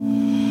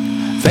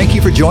Thank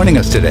you for joining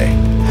us today.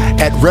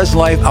 At Res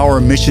Life,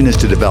 our mission is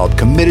to develop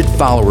committed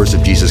followers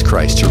of Jesus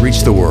Christ to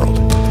reach the world.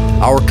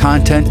 Our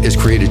content is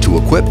created to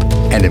equip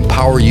and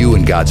empower you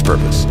in God's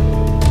purpose.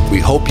 We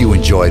hope you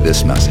enjoy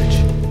this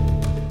message.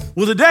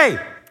 Well, today,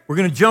 we're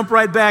going to jump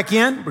right back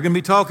in. We're going to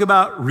be talking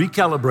about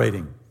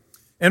recalibrating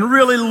and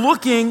really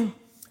looking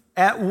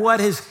at what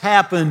has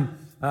happened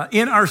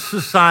in our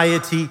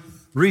society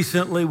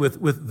recently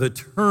with the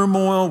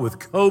turmoil, with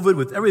COVID,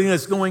 with everything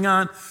that's going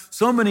on.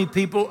 So many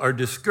people are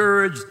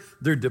discouraged,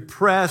 they're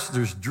depressed,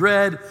 there's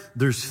dread,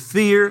 there's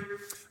fear.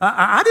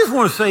 I just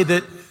want to say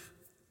that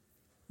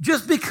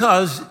just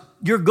because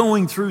you're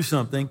going through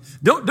something,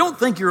 don't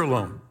think you're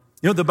alone.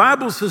 You know, the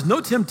Bible says no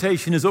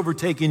temptation has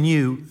overtaken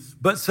you,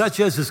 but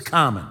such as is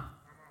common.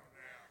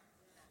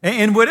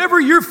 And whatever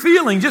you're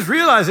feeling, just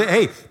realize that,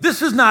 hey,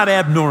 this is not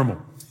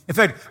abnormal. In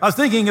fact, I was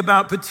thinking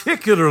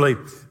particularly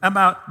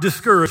about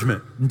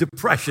discouragement and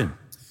depression.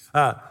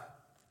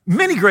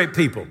 Many great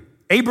people.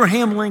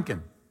 Abraham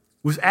Lincoln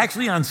was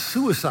actually on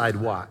suicide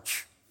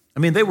watch.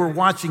 I mean, they were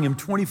watching him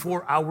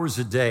 24 hours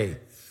a day.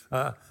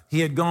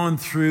 He had gone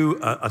through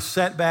a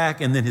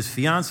setback, and then his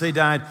fiance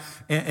died,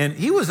 and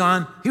he was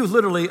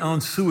literally on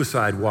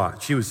suicide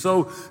watch. He was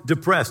so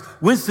depressed.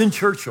 Winston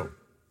Churchill,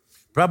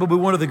 probably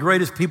one of the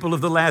greatest people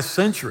of the last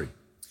century.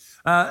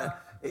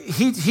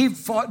 He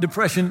fought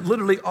depression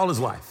literally all his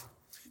life.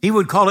 He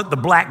would call it the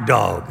black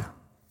dog.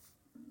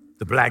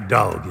 The black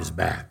dog is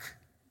back.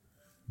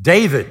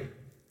 David,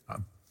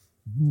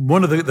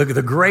 one of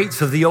the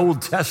greats of the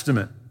Old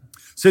Testament,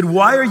 said,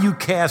 "Why are you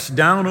cast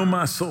down, O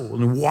my soul?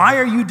 And why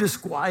are you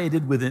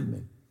disquieted within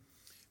me?"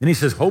 And he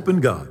says, "Hope in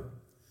God,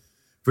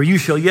 for you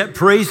shall yet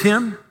praise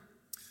him,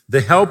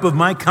 the help of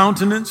my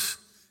countenance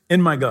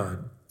and my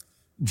God."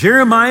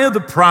 Jeremiah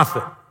the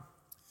prophet,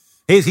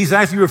 he's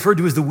actually referred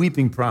to as the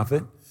weeping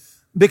prophet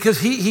because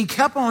he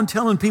kept on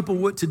telling people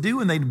what to do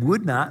and they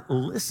would not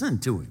listen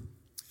to him.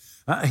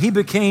 He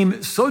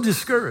became so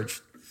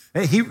discouraged.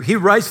 He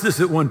writes this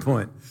at one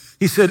point.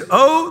 He said,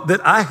 "Oh,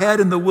 that I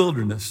had in the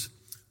wilderness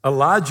a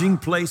lodging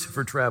place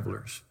for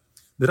travelers,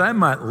 that I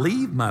might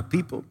leave my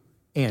people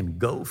and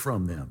go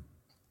from them."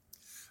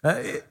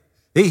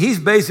 He's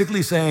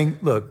basically saying,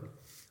 look,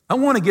 I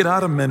want to get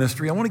out of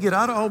ministry. I want to get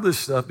out of all this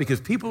stuff because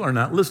people are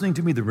not listening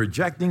to me. They're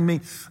rejecting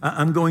me.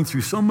 I'm going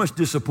through so much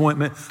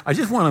disappointment. I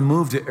just want to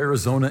move to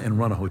Arizona and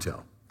run a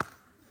hotel.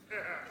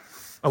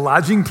 A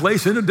lodging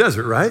place in a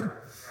desert, right?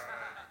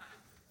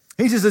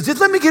 He just says, just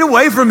let me get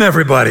away from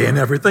everybody and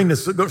everything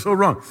that's so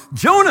wrong.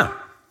 Jonah,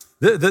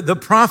 the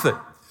prophet,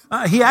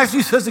 he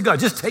actually says to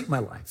God, just take my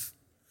life.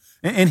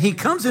 And he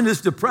comes in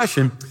this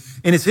depression,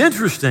 and it's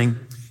interesting.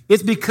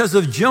 It's because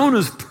of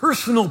Jonah's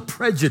personal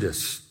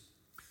prejudice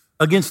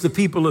against the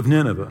people of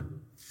Nineveh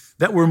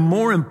that were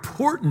more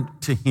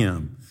important to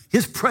him.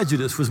 His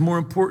prejudice was more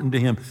important to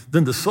him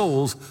than the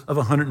souls of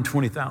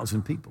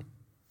 120,000 people.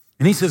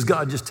 And he says,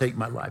 God, just take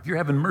my life. You're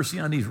having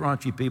mercy on these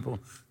raunchy people.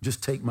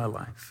 Just take my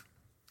life.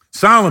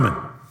 Solomon,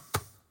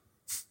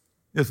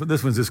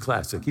 this one's his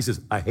classic. He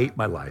says, I hate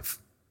my life.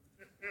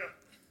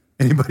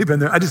 Anybody been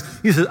there?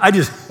 He says, I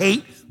just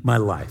hate my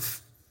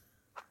life.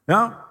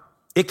 Now,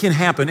 it can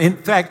happen. In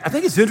fact, I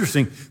think it's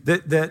interesting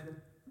that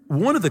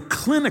one of the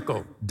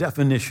clinical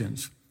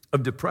definitions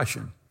of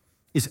depression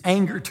is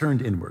anger turned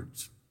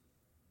inwards.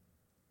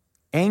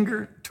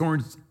 Anger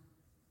turns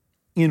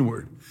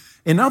inward.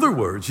 In other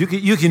words, you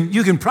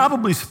can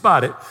probably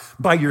spot it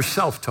by your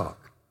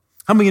self-talk.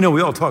 How many of you know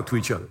we all talk to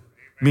each other?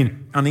 I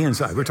mean, on the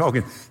inside, you're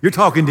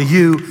talking to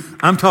you,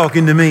 I'm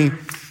talking to me.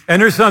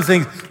 And there's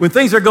something, when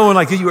things are going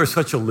like, you are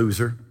such a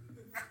loser.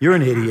 You're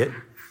an idiot.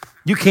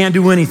 You can't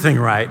do anything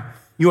right.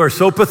 You are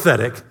so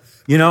pathetic.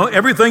 You know,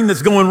 everything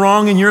that's going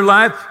wrong in your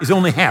life is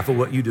only half of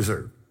what you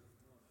deserve.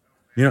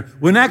 You know,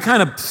 when that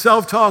kind of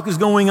self-talk is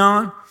going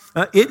on,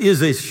 it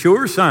is a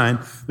sure sign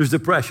there's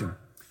depression.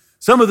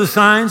 Some of the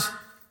signs,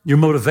 your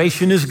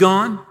motivation is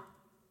gone.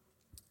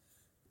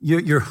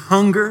 Your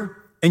hunger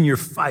and your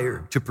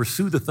fire to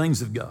pursue the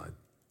things of God,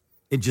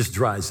 it just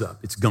dries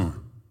up. It's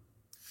gone.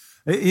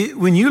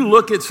 When you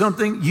look at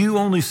something, you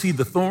only see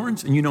the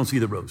thorns and you don't see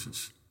the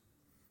roses.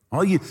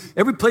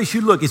 Every place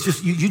you look, it's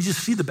just you just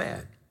see the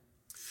bad.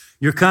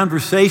 Your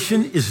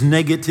conversation is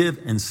negative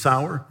and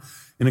sour.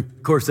 And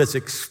of course, that's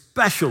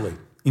especially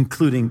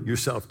including your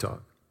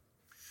self-talk.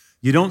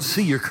 You don't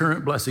see your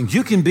current blessings.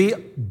 You can be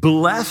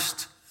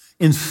blessed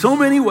in so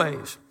many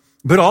ways,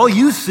 but all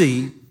you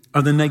see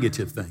are the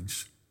negative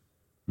things.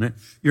 Right?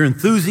 Your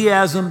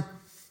enthusiasm,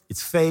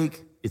 it's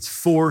fake, it's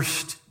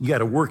forced. You got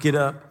to work it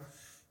up.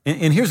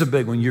 And here's a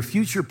big one. Your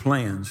future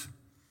plans,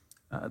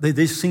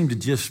 they seem to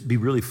just be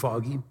really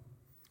foggy,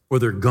 or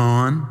they're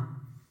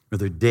gone, or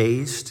they're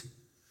dazed.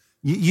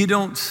 You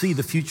don't see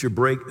the future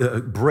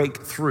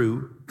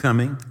breakthrough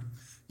coming.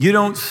 You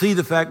don't see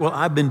the fact, well,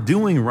 I've been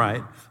doing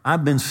right.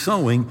 I've been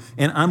sowing,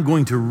 and I'm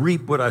going to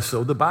reap what I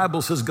sow. The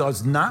Bible says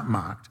God's not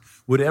mocked.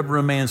 Whatever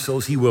a man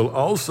sows, he will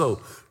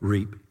also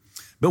reap.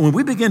 But when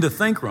we begin to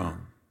think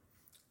wrong,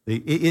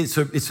 it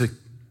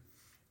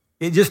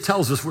just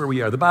tells us where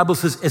we are. The Bible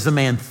says, as a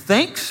man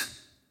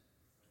thinks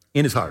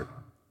in his heart,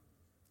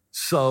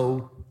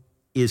 so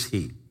is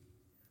he.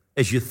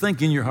 As you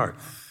think in your heart.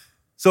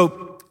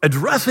 So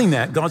addressing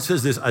that, God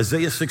says this,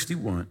 Isaiah 26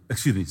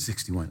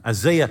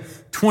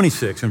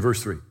 and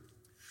verse 3.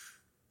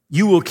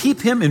 You will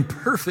keep him in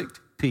perfect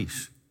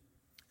peace,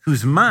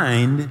 whose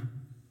mind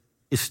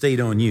is stayed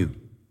on you,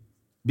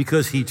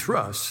 because he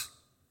trusts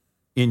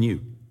in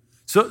you.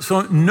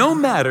 So no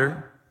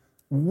matter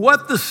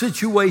what the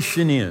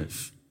situation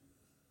is,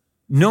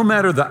 no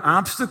matter the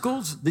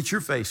obstacles that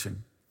you're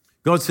facing,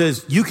 God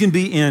says you can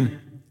be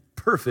in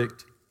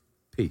perfect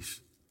peace.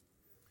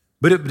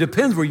 But it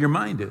depends where your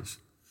mind is.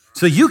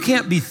 So you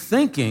can't be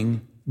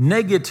thinking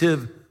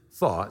negative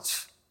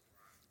thoughts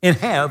and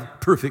have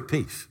perfect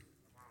peace.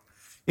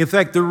 In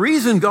fact, the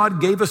reason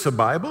God gave us a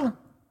Bible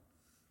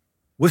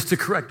was to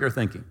correct our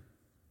thinking.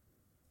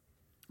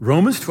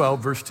 Romans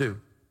 12, verse 2.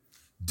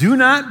 Do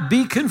not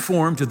be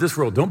conformed to this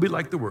world. Don't be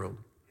like the world.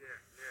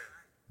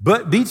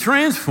 But be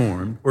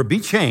transformed or be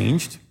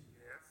changed.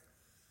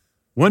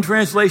 One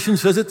translation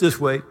says it this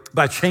way,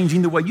 by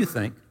changing the way you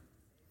think.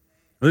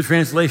 Another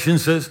translation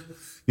says,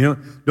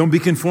 don't be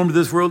conformed to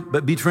this world,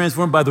 but be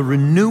transformed by the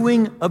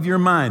renewing of your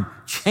mind,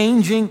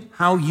 changing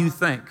how you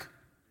think.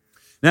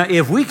 Now,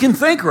 if we can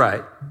think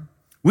right,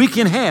 we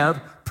can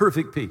have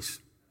perfect peace.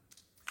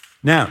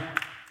 Now,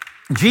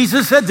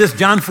 Jesus said this,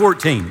 John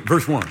 14,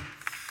 verse 1.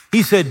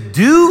 He said,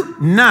 do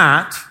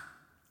not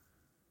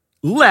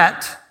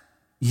let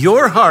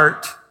your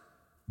heart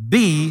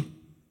be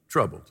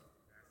troubled.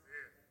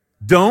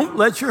 Don't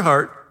let your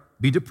heart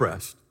be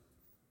depressed.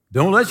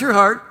 Don't let your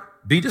heart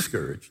be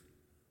discouraged.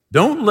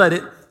 Don't let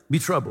it be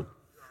troubled.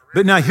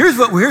 But now here's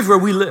where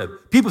we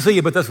live. People say,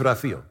 yeah, but that's what I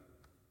feel.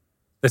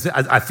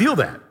 I feel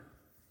that.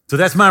 So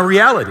that's my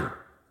reality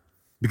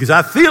because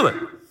I feel it.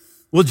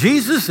 Well,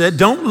 Jesus said,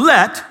 don't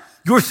let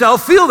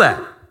yourself feel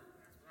that.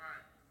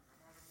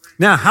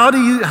 Now, how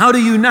do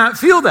you not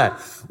feel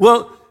that?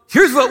 Well,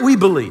 here's what we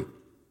believe.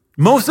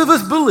 Most of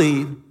us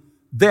believe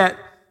that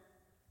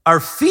our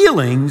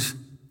feelings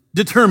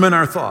determine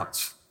our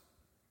thoughts.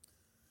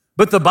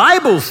 But the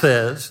Bible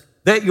says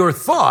that your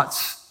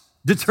thoughts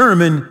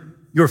determine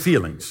your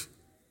feelings.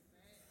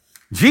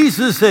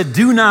 Jesus said,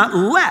 do not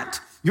let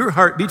your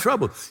heart be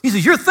troubled. He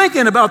says, you're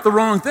thinking about the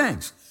wrong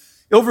things.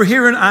 Over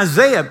here in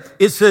Isaiah,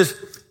 it says,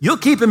 you'll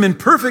keep him in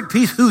perfect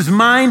peace whose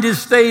mind is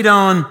stayed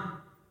on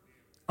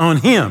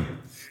him.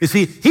 You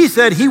see, he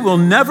said he will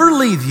never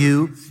leave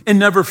you and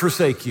never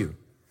forsake you.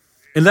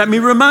 And let me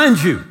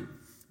remind you,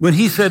 when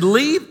he said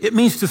leave, it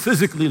means to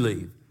physically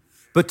leave.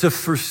 But to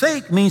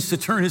forsake means to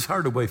turn his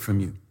heart away from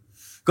you.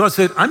 God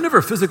said, I'm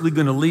never physically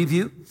going to leave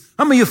you.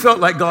 How many of you felt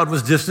like God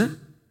was distant?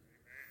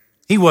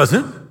 He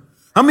wasn't.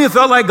 How many of you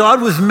felt like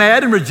God was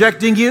mad and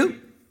rejecting you?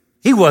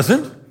 He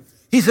wasn't.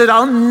 He said,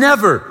 I'll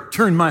never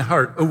turn my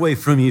heart away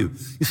from you.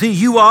 You see,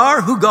 you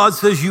are who God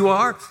says you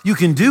are. You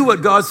can do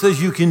what God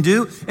says you can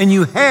do, and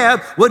you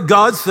have what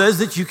God says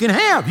that you can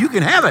have. You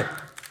can have it.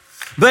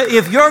 But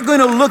if you're going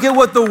to look at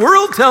what the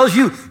world tells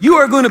you, you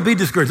are going to be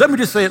discouraged. Let me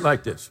just say it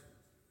like this.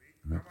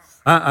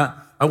 I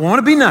want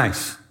to be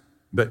nice,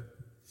 but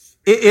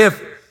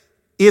if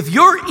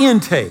your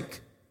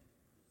intake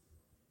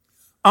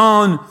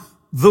on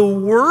the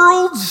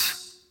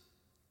world's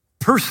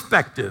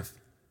perspective,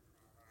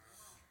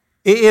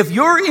 if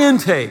your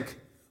intake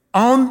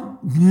on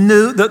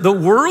the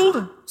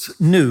world's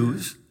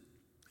news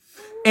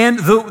and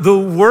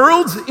the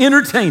world's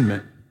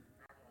entertainment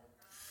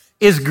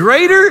is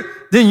greater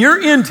than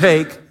your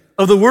intake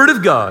of the Word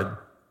of God,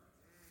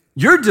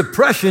 your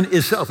depression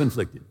is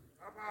self-inflicted.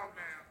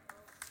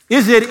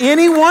 Is it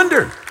any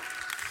wonder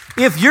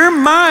if your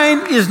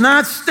mind is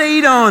not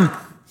stayed on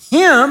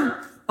Him,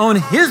 on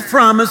His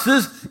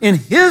promises, in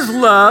His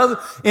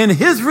love, in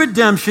His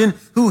redemption,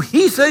 who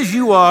He says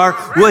you are,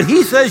 what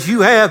He says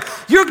you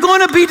have, you're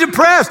going to be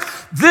depressed.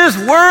 This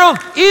world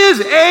is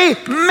a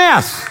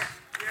mess.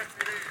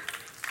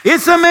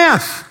 It's a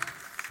mess.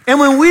 And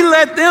when we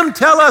let them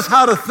tell us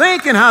how to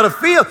think and how to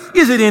feel,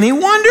 is it any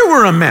wonder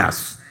we're a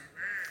mess?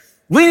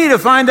 We need to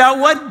find out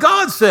what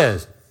God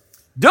says.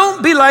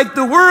 Don't be like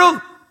the world,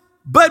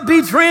 but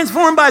be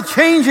transformed by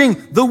changing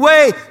the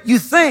way you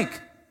think.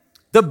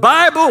 The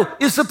Bible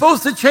is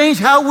supposed to change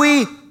how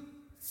we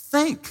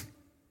think,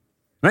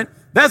 right?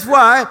 That's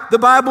why the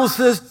Bible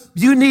says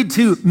you need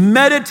to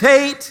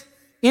meditate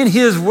in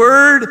His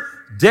Word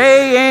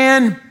day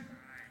and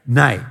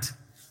night.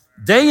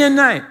 Day and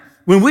night.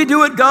 When we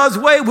do it God's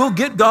way, we'll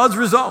get God's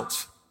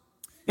results.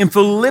 In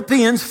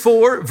Philippians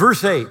 4,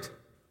 verse 8,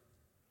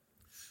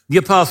 the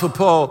Apostle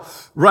Paul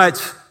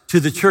writes to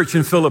the church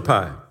in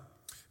Philippi,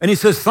 and he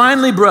says,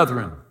 finally,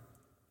 brethren,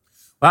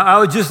 I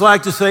would just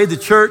like to say the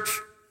church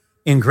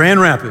in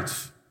Grand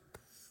Rapids,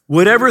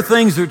 whatever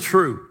things are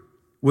true,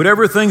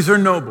 whatever things are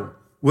noble,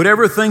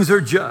 whatever things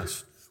are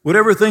just,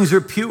 whatever things are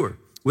pure,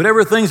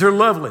 whatever things are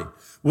lovely,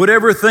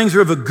 whatever things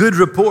are of a good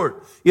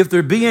report, if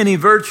there be any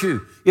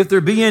virtue, if there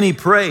be any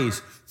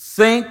praise,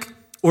 think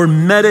or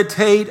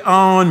meditate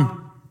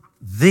on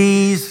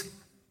these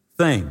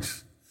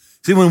things.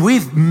 See, when we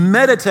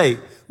meditate,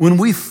 when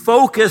we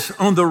focus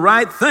on the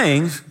right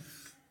things,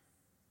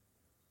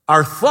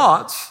 Our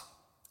thoughts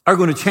are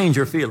going to change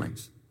our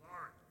feelings.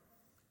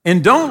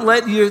 And don't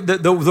let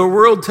the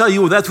world tell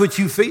you, well, that's what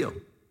you feel.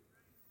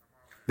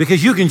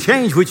 Because you can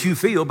change what you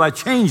feel by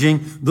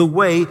changing the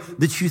way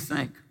that you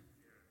think.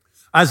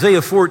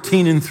 Isaiah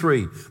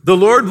 14:3, the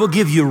Lord will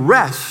give you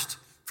rest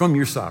from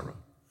your sorrow.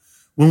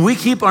 When we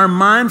keep our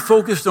mind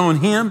focused on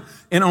Him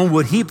and on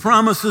what He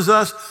promises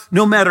us,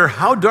 no matter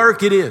how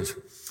dark it is,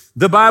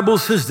 the Bible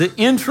says the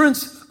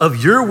entrance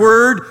of your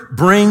word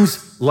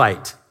brings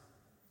light.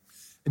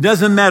 It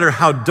doesn't matter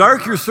how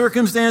dark your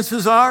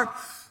circumstances are.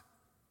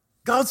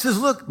 God says,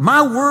 look,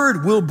 my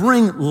word will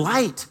bring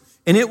light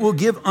and it will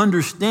give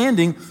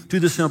understanding to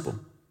the simple.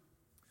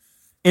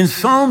 In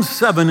Psalm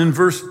 7 and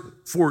verse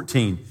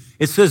 14,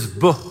 it says,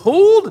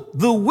 behold,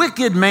 the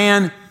wicked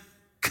man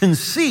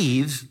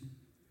conceives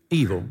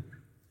evil,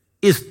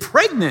 is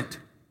pregnant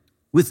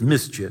with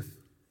mischief,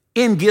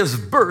 and gives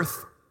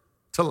birth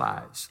to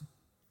lies.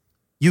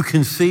 You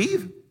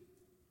conceive,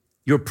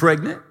 you're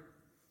pregnant,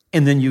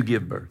 and then you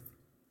give birth.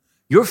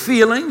 Your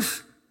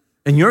feelings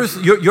and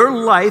your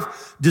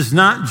life does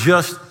not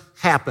just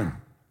happen.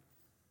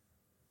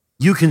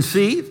 You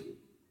conceive,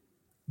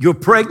 you're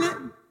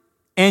pregnant,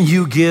 and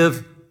you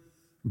give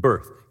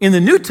birth. In the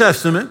New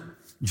Testament,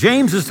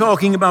 James is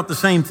talking about the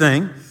same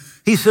thing.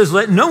 He says,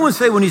 let no one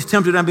say when he's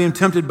tempted, I'm being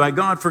tempted by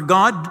God, for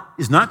God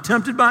is not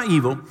tempted by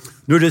evil,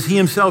 nor does he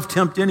himself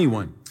tempt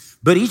anyone.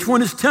 But each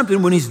one is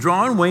tempted when he's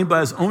drawn away by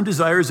his own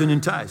desires and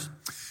enticed.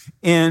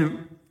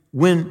 And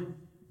when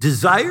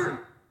desire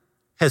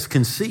has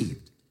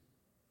conceived,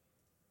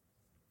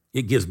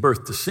 it gives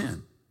birth to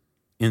sin.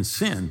 And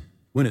sin,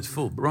 when it's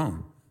full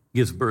grown,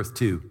 gives birth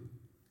to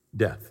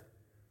death.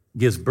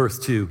 Gives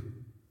birth to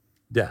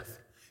death.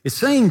 It's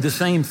saying the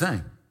same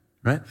thing,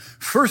 right?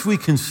 First we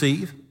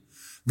conceive.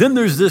 Then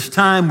there's this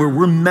time where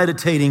we're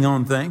meditating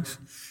on things.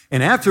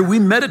 And after we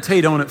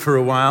meditate on it for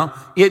a while,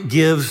 it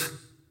gives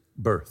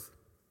birth.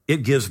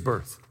 It gives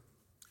birth.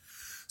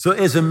 So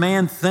as a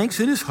man thinks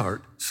in his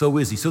heart, so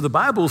is he. So the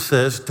Bible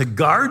says to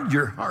guard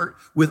your heart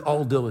with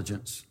all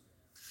diligence.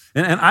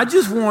 And I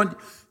just want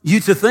you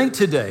to think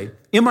today,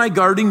 am I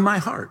guarding my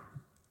heart?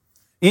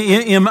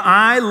 Am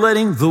I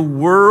letting the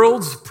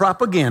world's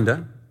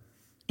propaganda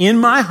in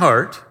my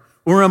heart,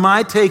 or am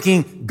I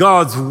taking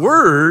God's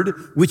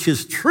word, which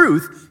is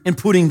truth, and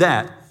putting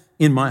that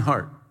in my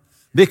heart?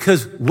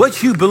 Because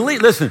what you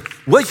believe, listen,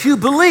 what you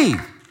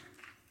believe,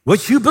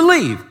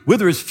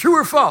 whether it's true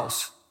or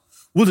false,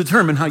 will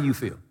determine how you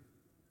feel.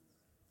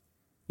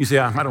 You say,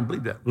 I don't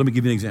believe that. Let me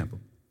give you an example.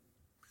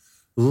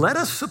 Let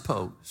us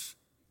suppose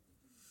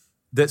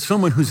that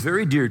someone who's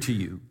very dear to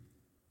you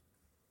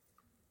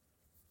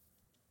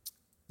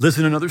lives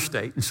in another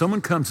state, and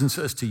someone comes and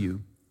says to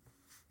you,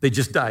 they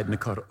just died in an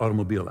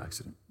automobile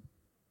accident.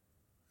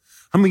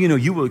 How many of you know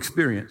you will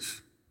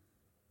experience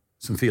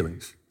some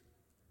feelings?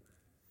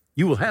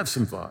 You will have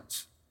some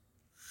thoughts,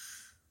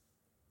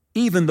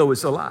 even though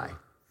it's a lie.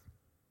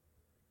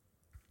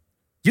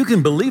 You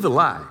can believe a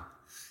lie,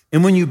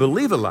 and when you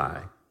believe a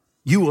lie,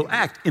 you will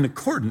act in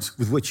accordance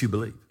with what you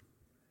believe.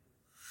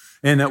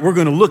 And we're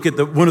going to look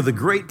at one of the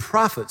great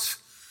prophets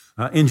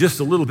in just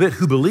a little bit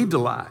who believed a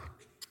lie.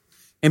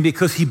 And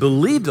because he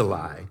believed a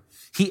lie,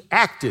 he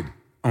acted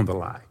on the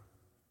lie.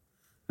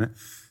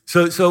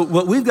 So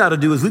what we've got to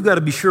do is we've got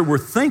to be sure we're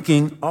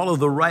thinking all of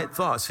the right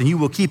thoughts, and you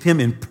will keep him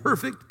in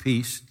perfect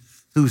peace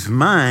whose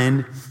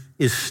mind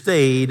is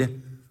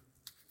stayed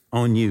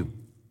on you.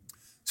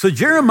 So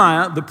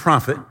Jeremiah, the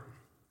prophet,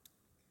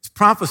 is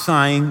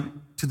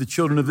prophesying to the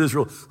children of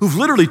Israel who've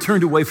literally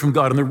turned away from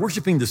God, and they're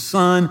worshiping the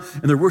sun,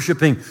 and they're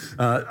worshiping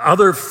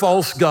other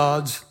false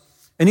gods.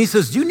 And he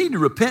says, you need to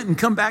repent and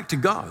come back to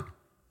God.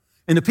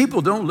 And the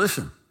people don't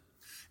listen.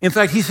 In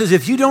fact, he says,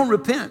 if you don't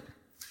repent,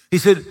 he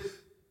said,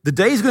 the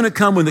day's going to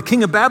come when the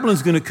king of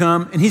Babylon's going to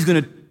come, and he's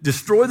going to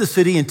destroy the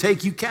city and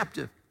take you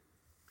captive.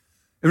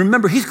 And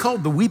remember, he's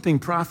called the weeping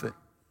prophet.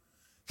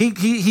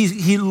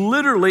 He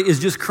literally is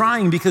just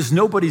crying because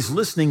nobody's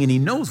listening, and he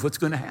knows what's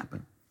going to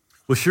happen.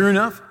 Well, sure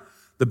enough,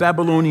 the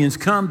Babylonians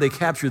come, they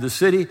capture the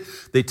city,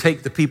 they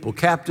take the people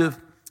captive.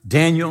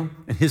 Daniel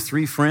and his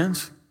 3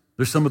 friends,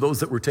 there's some of those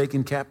that were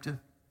taken captive.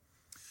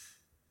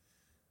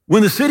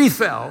 When the city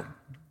fell,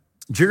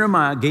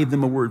 Jeremiah gave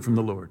them a word from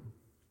the Lord.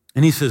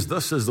 And he says,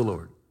 thus says the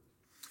Lord.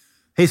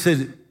 He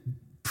said,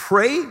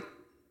 pray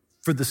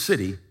for the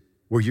city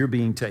where you're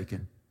being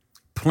taken.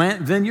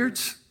 Plant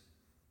vineyards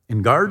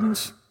and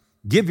gardens.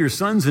 Give your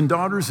sons and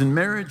daughters in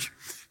marriage.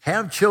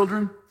 Have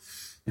children.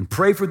 And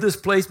pray for this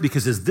place,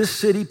 because as this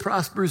city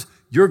prospers,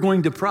 you're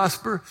going to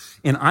prosper.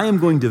 And I am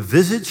going to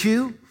visit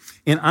you.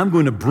 And I'm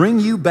going to bring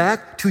you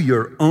back to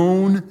your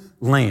own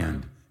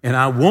land. And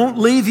I won't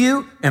leave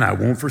you, and I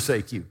won't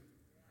forsake you.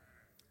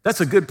 That's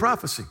a good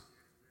prophecy,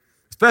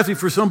 especially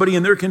for somebody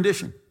in their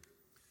condition.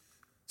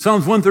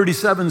 Psalms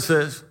 137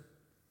 says,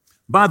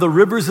 by the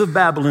rivers of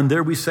Babylon,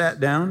 there we sat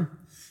down,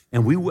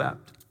 and we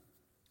wept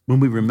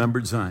when we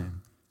remembered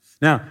Zion.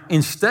 Now,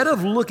 instead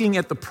of looking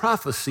at the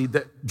prophecy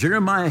that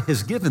Jeremiah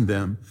has given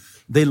them,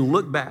 they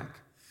look back,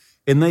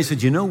 and they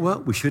said, you know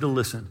what? We should have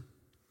listened.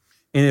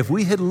 And if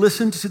we had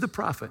listened to the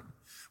prophet,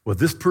 well,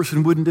 this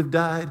person wouldn't have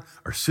died.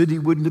 Our city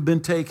wouldn't have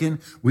been taken.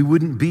 We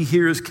wouldn't be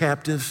here as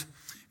captives.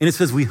 And it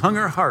says, we hung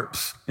our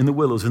harps in the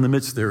willows in the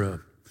midst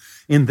thereof.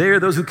 And there,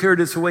 those who carried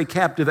us away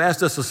captive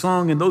asked us a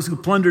song, and those who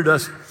plundered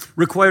us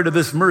required of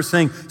us mirth,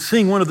 saying,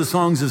 sing one of the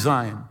songs of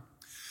Zion.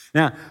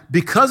 Now,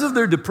 because of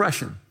their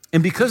depression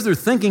and because they're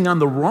thinking on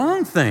the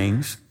wrong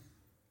things,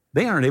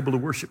 they aren't able to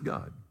worship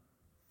God.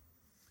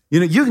 You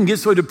know, you can get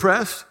so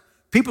depressed,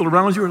 people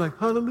around you are like,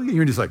 hallelujah.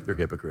 You're just like, they're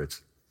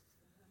hypocrites.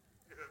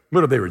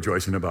 What are they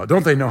rejoicing about?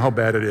 Don't they know how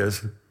bad it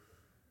is?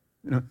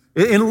 You know,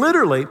 and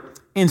literally,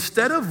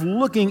 instead of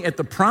looking at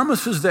the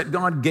promises that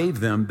God gave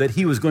them, that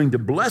he was going to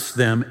bless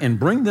them and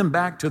bring them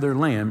back to their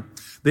land,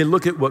 they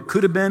look at what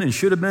could have been and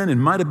should have been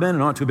and might have been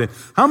and ought to have been.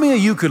 How many of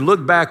you could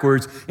look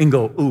backwards and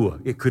go, ooh,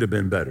 it could have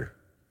been better.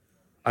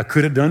 I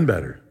could have done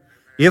better.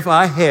 If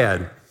I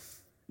hadn't.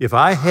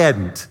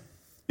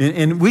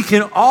 And we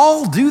can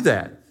all do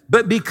that.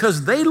 But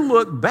because they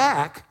look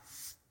back,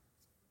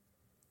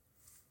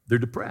 they're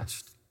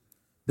depressed.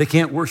 They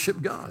can't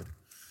worship God.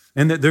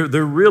 And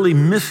they're really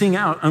missing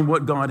out on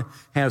what God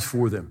has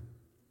for them.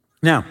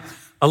 Now,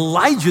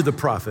 Elijah the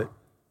prophet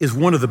is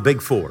one of the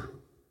big four.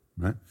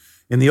 Right?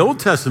 In the Old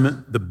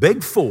Testament, the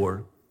big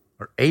four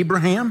are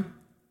Abraham,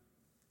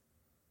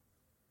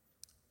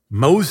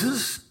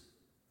 Moses,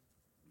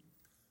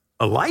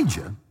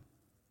 Elijah,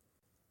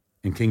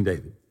 and King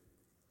David.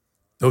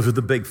 Those are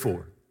the big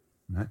four.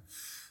 Right?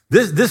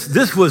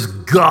 This was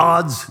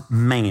God's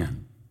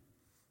man.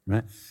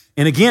 Right?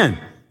 And again,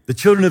 the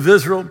children of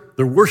Israel,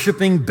 they're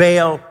worshiping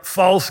Baal,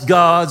 false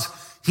gods.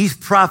 He's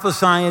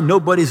prophesying,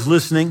 nobody's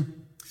listening.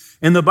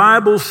 And the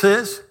Bible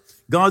says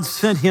God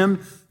sent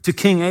him to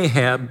King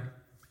Ahab.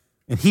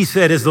 And he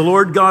said, as the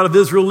Lord God of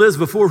Israel lives,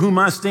 before whom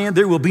I stand,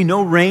 there will be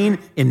no rain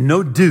and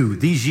no dew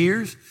these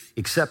years,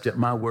 except at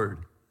my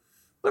word.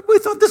 But we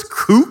thought, this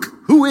kook,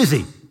 who is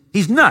he?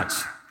 He's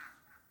nuts.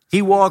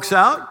 He walks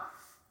out,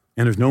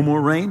 and there's no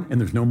more rain,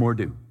 and there's no more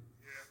dew.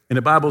 And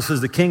the Bible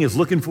says the king is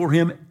looking for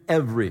him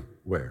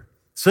everywhere.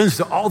 Sends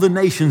to all the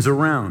nations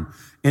around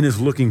and is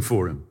looking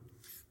for him.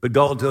 But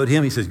God told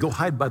him, he says, go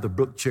hide by the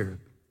brook Cherith.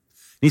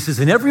 He says,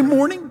 and every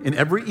morning and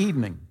every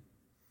evening,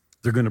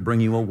 they're going to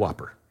bring you a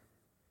whopper.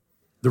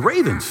 The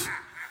ravens.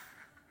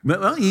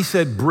 Well, he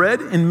said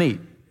bread and meat.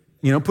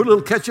 You know, put a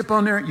little ketchup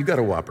on there, you got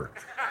a whopper.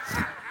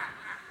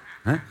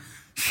 Right?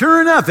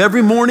 Sure enough,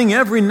 every morning,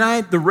 every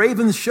night, the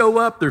ravens show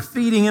up, they're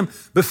feeding him.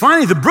 But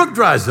finally, the brook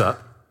dries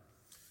up.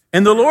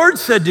 And the Lord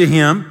said to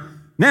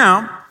him,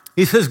 now,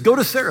 he says, go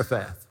to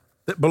Zarephath,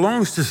 that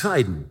belongs to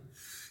Sidon.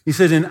 He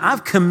said, and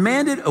I've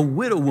commanded a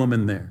widow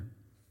woman there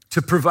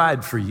to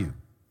provide for you.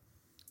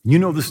 You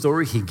know the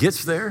story. He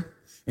gets there,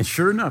 and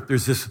sure enough,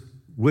 there's this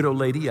widow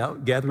lady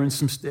out gathering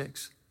some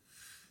sticks.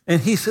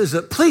 And he says,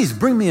 please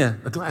bring me a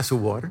glass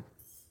of water.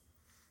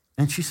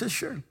 And she says,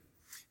 sure.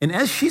 And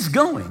as she's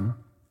going,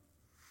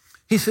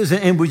 he says,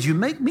 and would you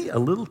make me a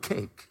little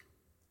cake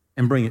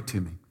and bring it to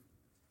me?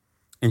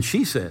 And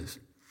she says,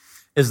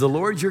 as the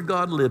Lord your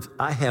God lives,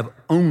 I have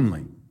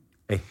only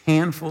a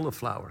handful of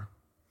flour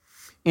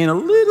and a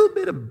little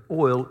bit of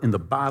oil in the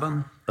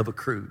bottom of a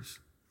cruse.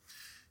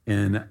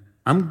 And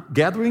I'm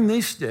gathering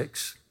these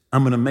sticks.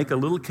 I'm going to make a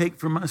little cake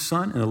for my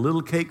son and a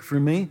little cake for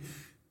me,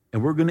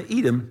 and we're going to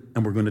eat them,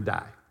 and we're going to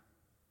die.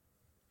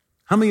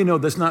 How many of you know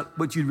that's not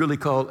what you'd really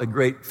call a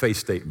great faith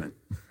statement?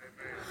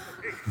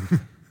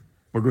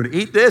 We're going to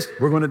eat this,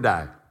 we're going to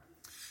die.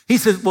 He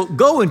says, well,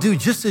 go and do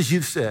just as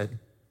you've said,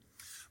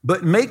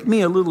 but make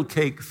me a little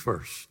cake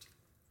first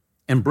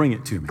and bring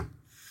it to me.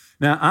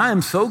 Now, I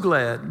am so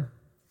glad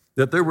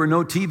that there were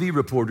no TV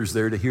reporters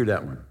there to hear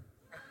that one.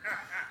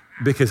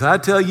 Because I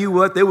tell you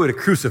what, they would have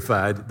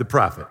crucified the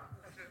prophet.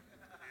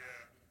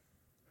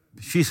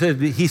 He said,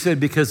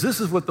 because this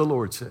is what the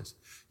Lord says.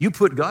 You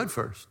put God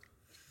first.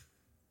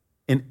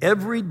 And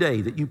every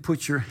day that you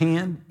put your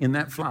hand in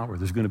that flour,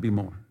 there's going to be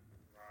more.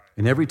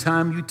 And every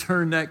time you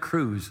turn that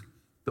cruse,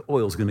 the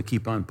oil's going to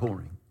keep on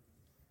pouring.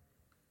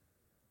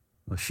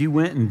 Well, she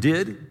went and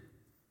did,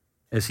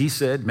 as he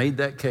said, made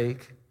that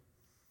cake.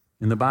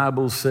 And the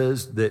Bible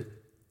says that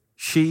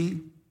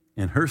she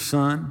and her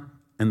son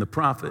and the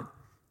prophet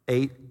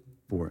ate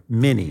for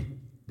many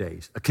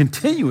days, a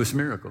continuous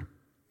miracle.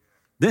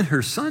 Then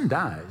her son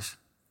dies,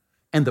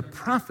 and the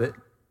prophet,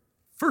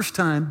 first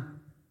time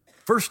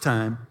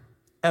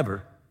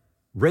ever,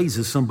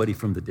 raises somebody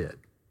from the dead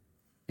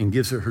and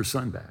gives her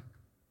son back.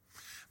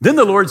 Then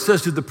the Lord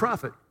says to the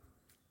prophet,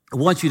 I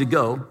want you to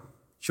go,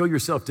 show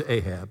yourself to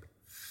Ahab,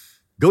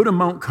 go to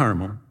Mount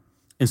Carmel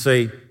and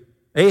say,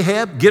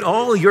 Ahab, get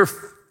all your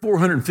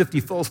 450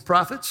 false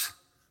prophets,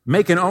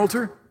 make an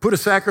altar, put a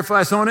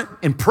sacrifice on it,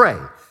 and pray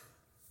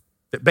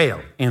that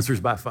Baal answers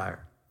by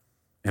fire.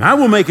 And I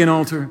will make an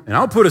altar, and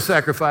I'll put a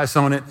sacrifice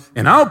on it,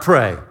 and I'll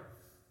pray.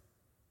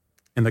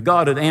 And the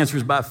God that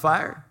answers by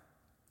fire,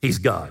 he's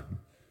God.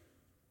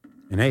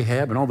 And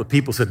Ahab and all the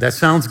people said, that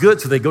sounds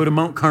good. So they go to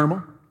Mount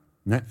Carmel.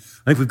 I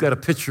think we've got a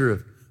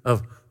picture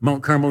of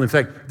Mount Carmel. In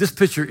fact, this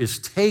picture is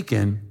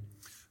taken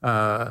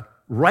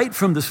right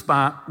from the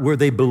spot where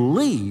they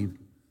believe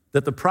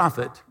that the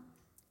prophet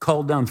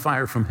called down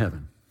fire from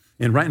heaven.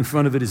 And right in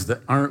front of it is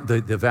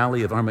the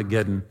valley of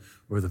Armageddon,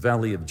 or the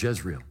valley of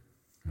Jezreel.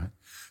 Right?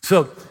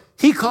 So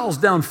he calls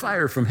down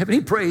fire from heaven.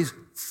 He prays,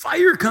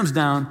 fire comes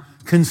down,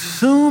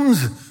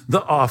 consumes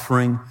the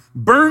offering,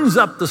 burns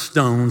up the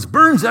stones,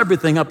 burns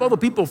everything up. All the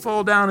people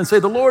fall down and say,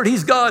 the Lord,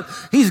 he's God,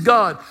 he's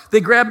God.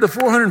 They grab the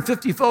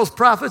 450 false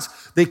prophets.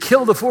 They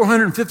kill the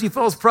 450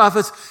 false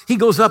prophets. He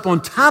goes up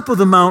on top of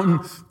the mountain,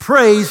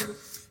 prays,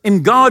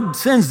 and God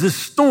sends this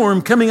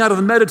storm coming out of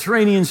the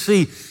Mediterranean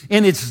Sea,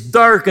 and it's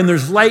dark, and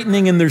there's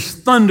lightning, and there's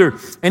thunder.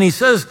 And he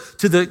says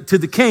to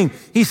the king,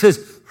 he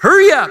says,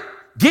 hurry up,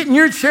 get in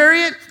your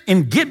chariot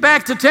and get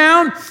back to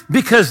town,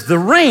 because the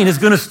rain is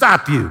going to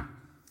stop you.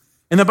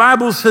 And the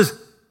Bible says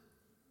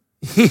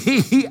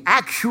he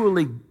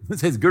actually, it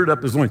says, girded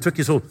up his loins, took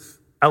his whole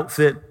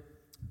outfit,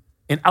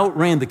 and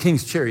outran the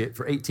king's chariot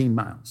for 18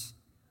 miles.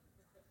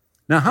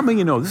 Now, how many of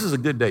you know this is a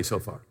good day so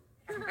far?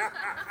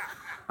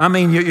 I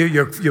mean,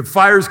 your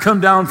fires come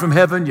down from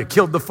heaven. You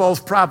killed the false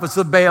prophets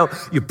of Baal.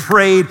 You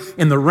prayed,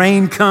 and the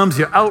rain comes.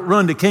 You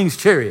outrun the king's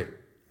chariot.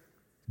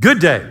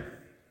 Good day.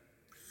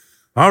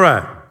 All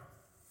right.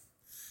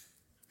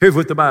 Here's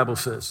what the Bible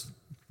says.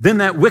 Then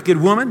that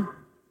wicked woman,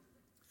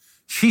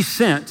 she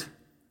sent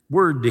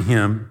word to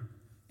him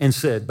and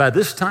said, by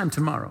this time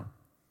tomorrow,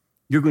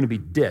 you're going to be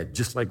dead,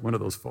 just like one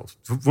of those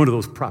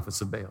prophets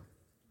of Baal.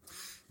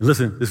 And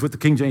listen, this is what the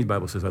King James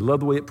Bible says. I love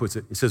the way it puts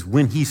it. It says,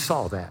 when he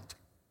saw that.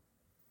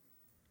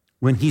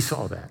 When he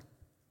saw that.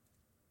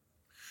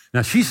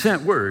 Now, she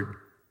sent word,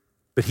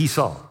 but he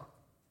saw.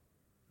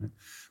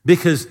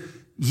 Because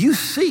you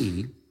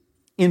see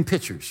in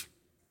pictures.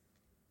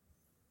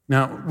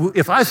 Now,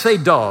 if I say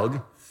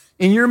dog,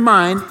 in your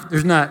mind,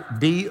 there's not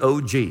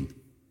D-O-G,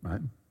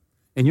 right?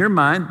 In your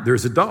mind,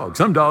 there's a dog.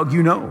 Some dog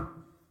you know.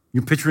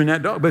 You're picturing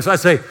that dog. But if I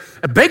say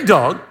a big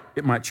dog,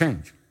 it might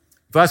change.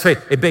 If I say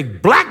a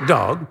big black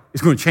dog,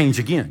 it's going to change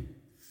again.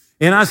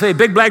 And I say a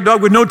big black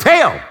dog with no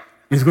tail,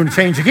 it's going to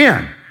change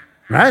again.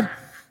 Right?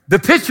 The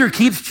picture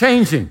keeps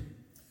changing.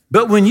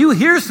 But when you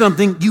hear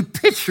something, you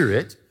picture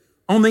it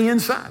on the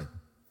inside.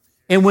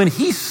 And when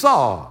he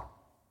saw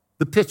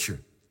the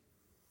picture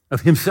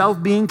of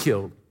himself being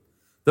killed,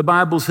 the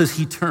Bible says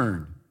he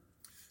turned.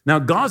 Now,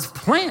 God's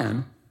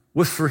plan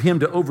was for him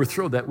to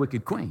overthrow that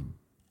wicked queen,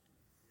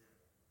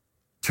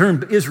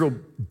 turn Israel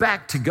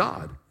back to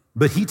God.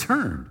 But he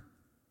turned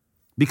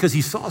because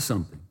he saw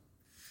something.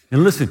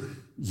 And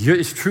listen,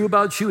 it's true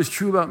about you, it's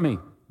true about me.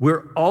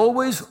 We're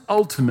always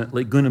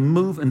ultimately going to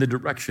move in the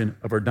direction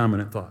of our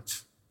dominant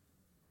thoughts.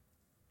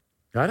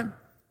 Got it?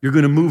 You're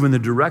going to move in the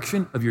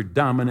direction of your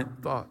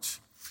dominant thoughts.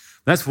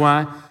 That's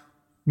why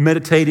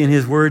meditate in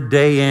his word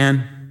day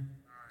and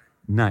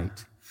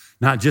night.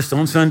 Not just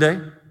on Sunday,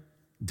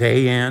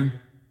 day and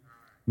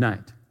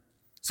night.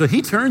 So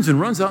he turns and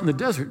runs out in the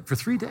desert for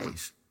 3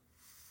 days.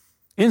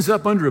 Ends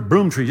up under a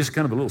broom tree, just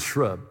kind of a little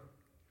shrub.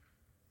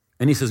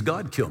 And he says,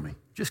 God, kill me.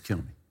 Just kill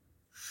me.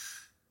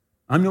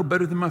 I'm no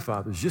better than my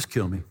fathers. Just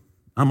kill me.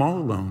 I'm all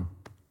alone.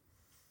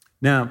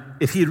 Now,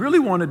 if he had really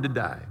wanted to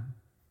die,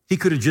 he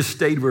could have just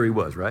stayed where he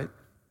was, right?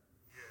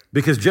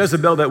 Because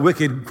Jezebel, that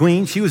wicked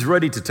queen, she was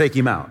ready to take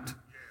him out.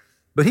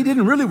 But he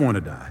didn't really want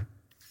to die.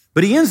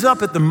 But he ends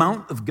up at the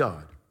Mount of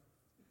God.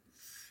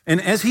 And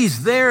as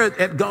he's there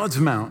at God's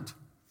Mount,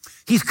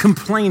 he's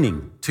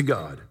complaining to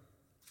God.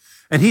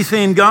 And he's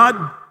saying,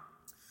 God,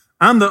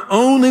 I'm the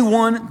only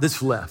one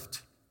that's left.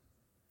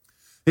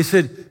 He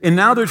said, and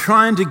now they're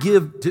trying to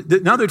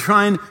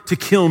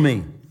kill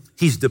me.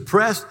 He's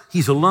depressed,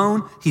 he's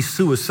alone, he's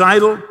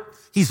suicidal,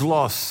 he's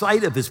lost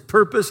sight of his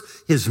purpose,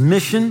 his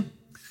mission,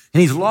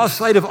 and he's lost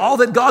sight of all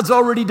that God's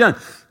already done.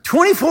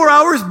 24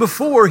 hours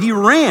before he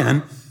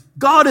ran,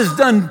 God has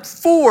done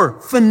 4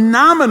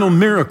 phenomenal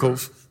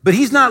miracles, but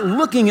he's not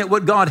looking at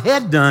what God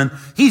had done.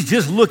 He's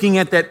just looking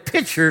at that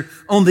picture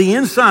on the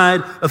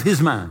inside of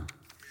his mind.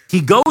 He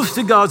goes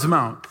to God's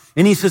Mount,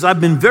 and he says, I've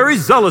been very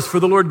zealous for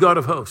the Lord God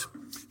of hosts.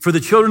 For the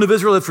children of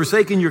Israel have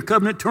forsaken your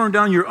covenant, torn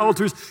down your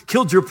altars,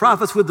 killed your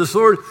prophets with the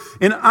sword,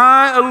 and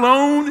I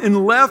alone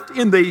am left,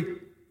 and they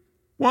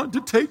want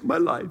to take my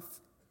life.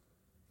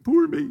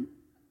 Poor me.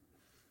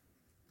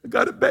 I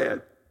got it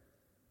bad.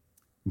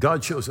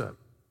 God shows up.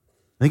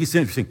 I think it's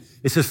interesting.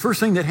 It says,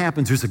 first thing that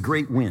happens, there's a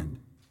great wind.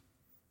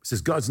 It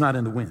says, God's not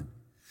in the wind.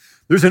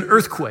 There's an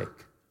earthquake.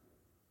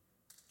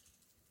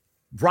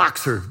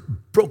 Rocks are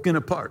broken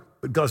apart,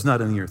 but God's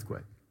not in the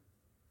earthquake.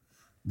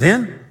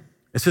 Then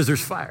it says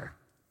there's fire.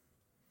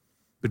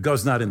 But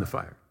God's not in the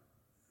fire.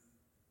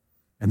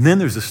 And then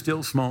there's a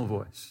still small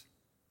voice.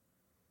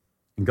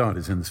 And God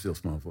is in the still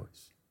small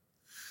voice.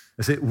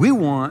 I say, we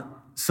want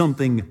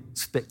something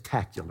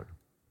spectacular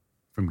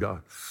from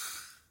God.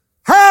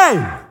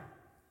 Hey,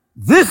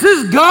 this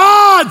is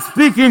God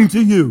speaking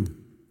to you.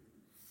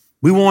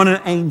 We want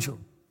an angel.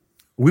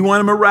 We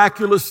want a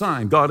miraculous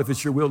sign. God, if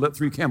it's your will, let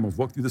 3 camels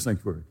walk through the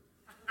sanctuary.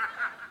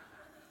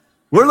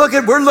 We're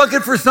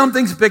looking for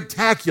something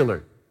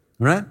spectacular,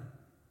 right?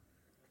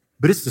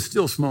 But it's the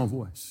still small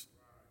voice.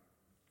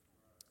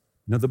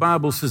 Now, the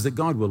Bible says that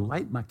God will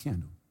light my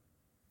candle.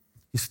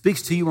 He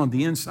speaks to you on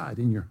the inside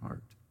in your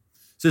heart.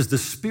 It says the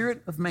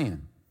spirit of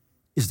man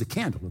is the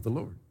candle of the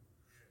Lord.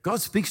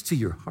 God speaks to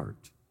your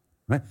heart,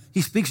 right?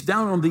 He speaks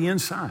down on the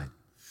inside.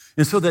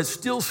 And so that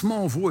still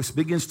small voice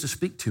begins to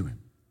speak to him.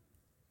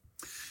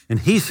 And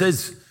he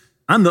says,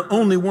 I'm the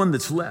only one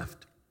that's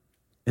left.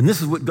 And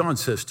this is what God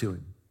says to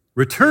him.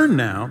 Return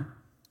now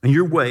on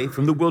your way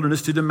from the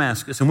wilderness to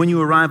Damascus. And when you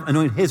arrive,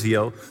 anoint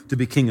Hazael to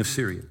be king of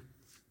Syria.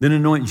 Then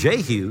anoint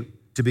Jehu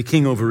to be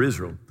king over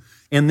Israel.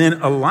 And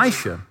then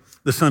Elisha,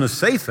 the son of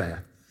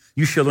Shaphat,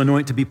 you shall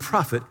anoint to be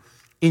prophet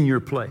in your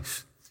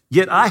place.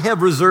 Yet I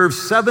have reserved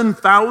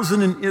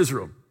 7,000 in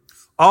Israel,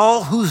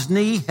 all whose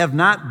knee have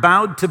not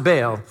bowed to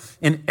Baal,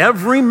 and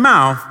every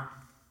mouth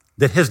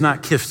that has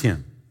not kissed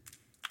him.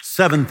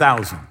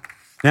 7,000.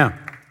 Now,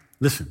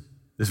 listen,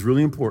 this is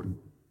really important.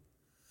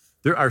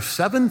 There are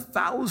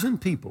 7,000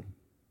 people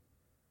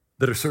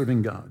that are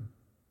serving God,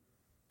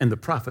 and the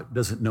prophet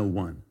doesn't know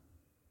one.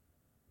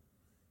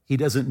 He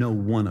doesn't know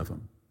one of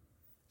them.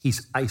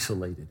 He's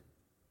isolated.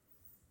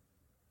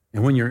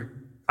 And when you're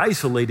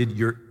isolated,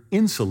 you're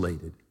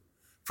insulated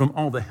from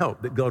all the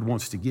help that God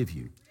wants to give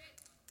you.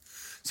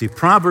 See,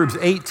 Proverbs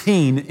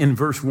 18 in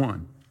verse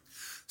 1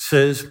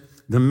 says,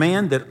 the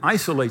man that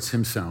isolates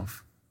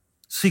himself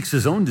seeks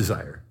his own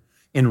desire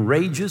and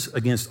rages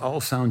against all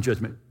sound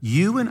judgment.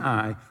 You and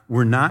I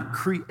were not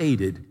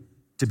created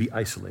to be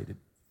isolated.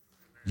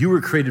 You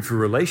were created for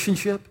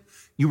relationship.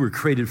 You were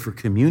created for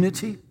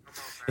community.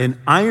 And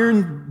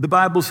iron, the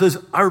Bible says,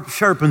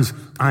 sharpens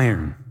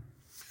iron.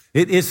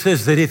 It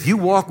says that if you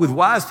walk with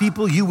wise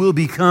people, you will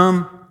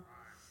become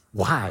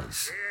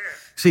wise.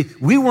 See,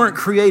 we weren't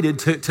created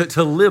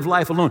to live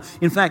life alone.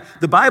 In fact,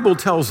 the Bible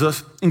tells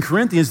us in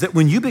Corinthians that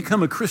when you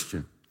become a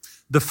Christian,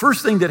 the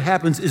first thing that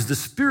happens is the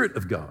Spirit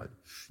of God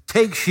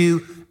takes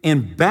you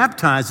and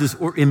baptizes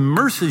or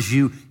immerses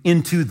you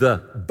into the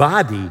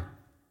body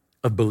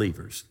of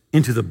believers,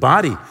 into the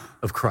body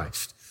of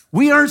Christ.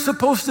 We aren't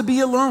supposed to be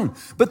alone,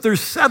 but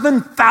there's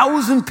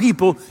 7,000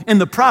 people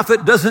and the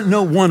prophet doesn't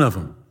know one of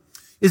them.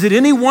 Is it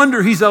any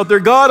wonder he's out there,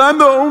 God, I'm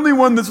the only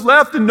one that's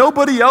left and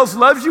nobody else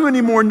loves you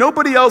anymore.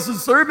 Nobody else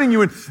is serving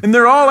you and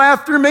they're all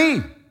after me.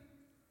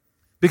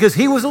 Because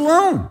he was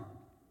alone.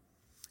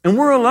 And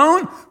we're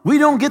alone. We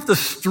don't get the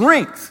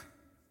strength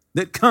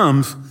that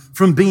comes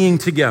from being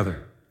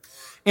together.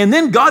 And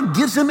then God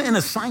gives him an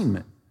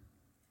assignment.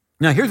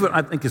 Now, here's what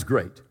I think is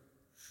great.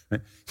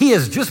 He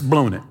has just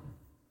blown it.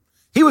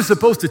 He was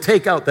supposed to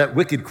take out that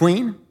wicked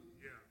queen,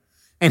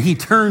 and he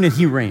turned and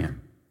he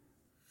ran.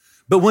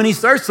 But when he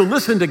starts to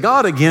listen to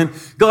God again,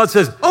 God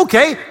says,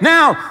 okay,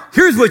 now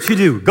here's what you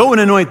do. Go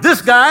and anoint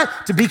this guy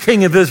to be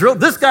king of Israel,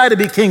 this guy to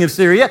be king of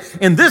Syria,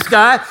 and this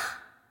guy,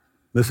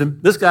 listen,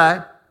 this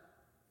guy,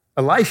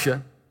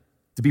 Elisha,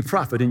 to be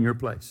prophet in your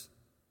place.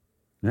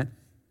 Right?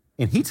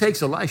 And he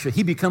takes Elisha,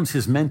 he becomes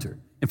his mentor.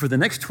 And for the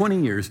next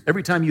 20 years,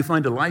 every time you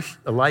find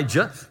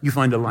Elijah, you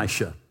find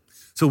Elisha.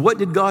 So what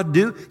did God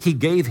do? He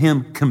gave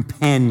him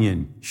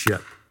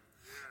companionship.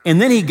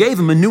 And then he gave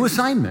him a new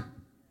assignment.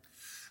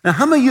 Now,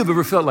 how many of you have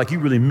ever felt like you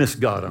really missed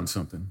God on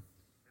something?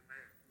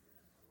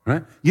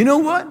 Right? You know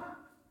what?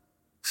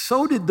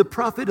 So did the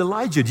prophet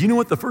Elijah. Do you know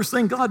what the first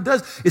thing God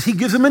does is he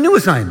gives him a new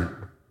assignment.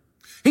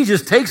 He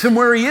just takes him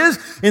where he is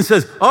and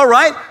says, all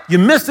right, you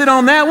missed it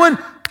on that one.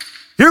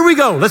 Here we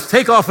go. Let's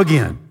take off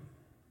again.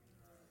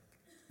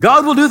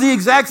 God will do the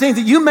exact same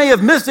thing. You may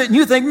have missed it and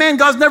you think, man,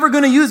 God's never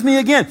going to use me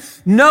again.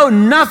 No,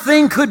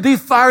 nothing could be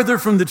farther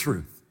from the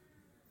truth.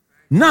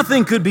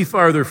 Nothing could be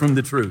farther from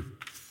the truth.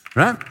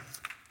 Right?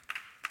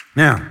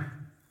 Now,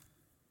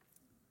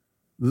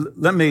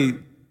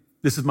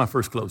 this is my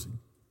first closing.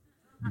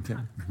 Okay,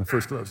 my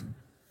first closing.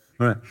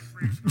 All right.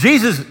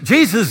 Jesus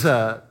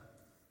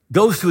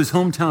goes to his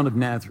hometown of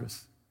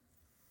Nazareth,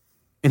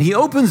 and he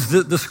opens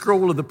the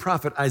scroll of the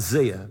prophet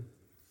Isaiah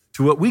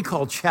to what we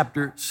call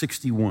chapter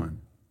 61.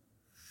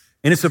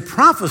 And it's a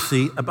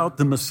prophecy about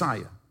the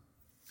Messiah.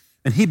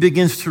 And he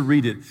begins to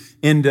read it.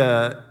 And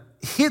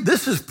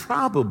this is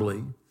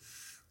probably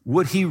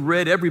what he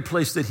read every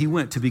place that he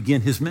went to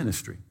begin his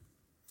ministry.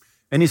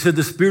 And he said,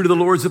 the Spirit of the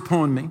Lord is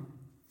upon me.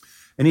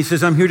 And he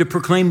says, I'm here to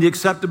proclaim the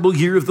acceptable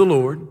year of the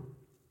Lord,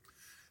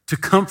 to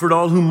comfort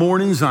all who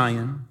mourn in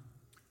Zion,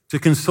 to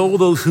console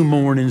those who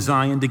mourn in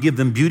Zion, to give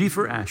them beauty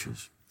for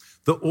ashes,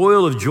 the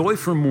oil of joy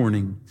for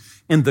mourning,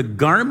 and the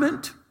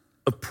garment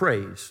of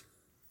praise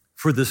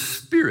for the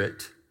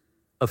spirit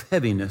of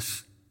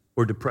heaviness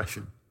or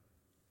depression.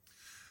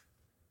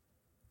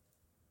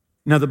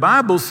 Now, the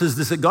Bible says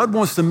this, that God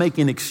wants to make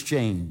an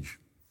exchange.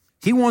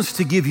 He wants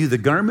to give you the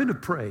garment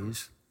of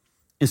praise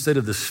instead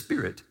of the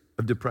spirit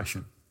of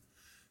depression.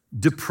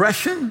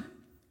 Depression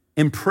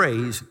and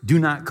praise do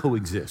not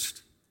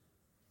coexist.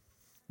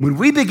 When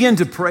we begin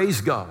to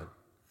praise God,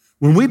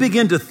 when we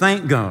begin to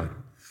thank God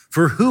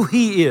for who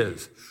he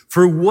is,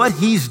 for what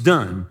he's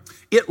done,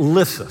 it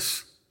lifts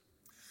us.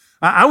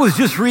 I was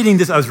just reading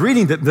this. I was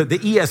reading the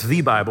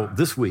ESV Bible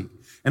this week,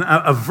 and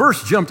a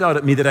verse jumped out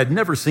at me that I'd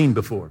never seen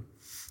before.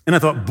 And I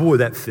thought, boy,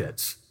 that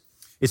fits.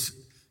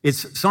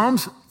 It's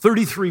Psalms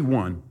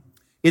 33:1.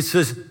 It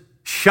says,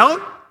 shout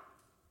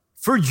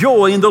for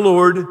joy in the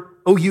Lord,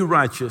 O you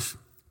righteous.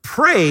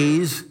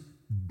 Praise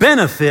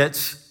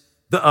benefits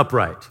the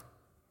upright.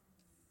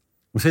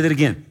 We'll say that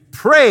again.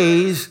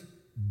 Praise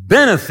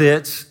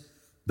benefits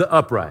the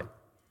upright.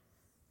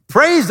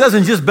 Praise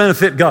doesn't just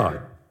benefit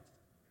God,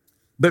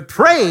 but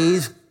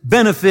praise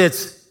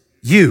benefits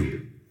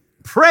you.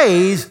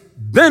 Praise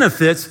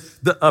benefits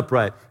the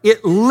upright.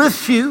 It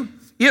lifts you.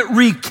 It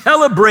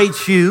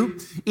recalibrates you.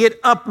 It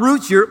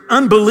uproots your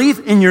unbelief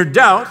and your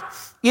doubt.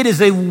 It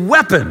is a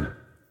weapon,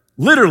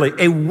 literally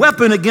a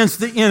weapon against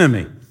the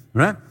enemy,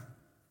 right?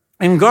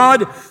 And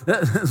God,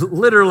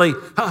 literally,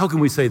 how can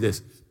we say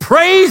this?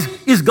 Praise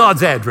is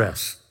God's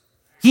address.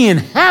 He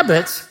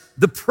inhabits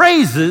the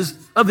praises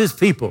of his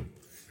people.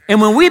 And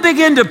when we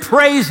begin to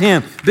praise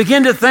him,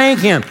 begin to thank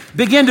him,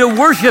 begin to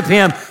worship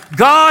him,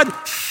 God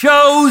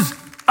shows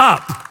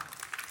up.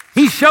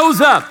 He shows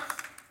up.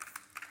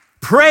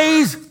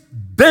 Praise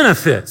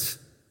benefits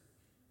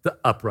the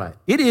upright.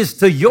 It is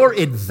to your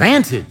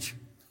advantage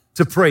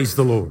to praise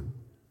the Lord.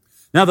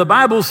 Now, the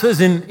Bible says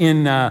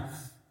in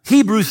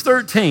Hebrews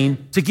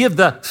 13 to give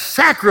the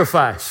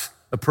sacrifice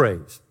of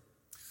praise.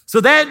 So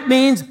that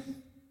means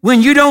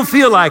when you don't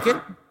feel like it,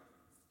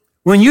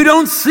 when you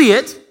don't see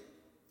it,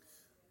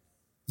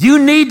 you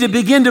need to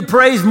begin to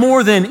praise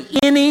more than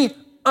any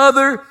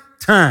other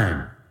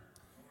time,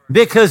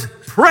 because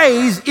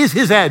praise is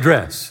his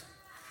address.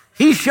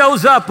 He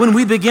shows up when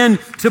we begin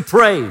to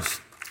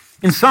praise.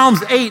 In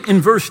Psalms 8 and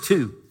verse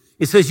 2,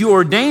 it says, you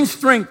ordain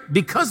strength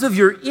because of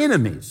your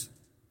enemies,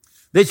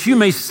 that you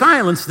may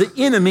silence the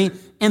enemy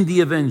and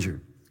the avenger.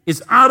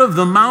 It's out of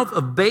the mouth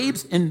of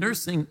babes and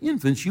nursing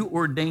infants you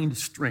ordained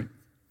strength.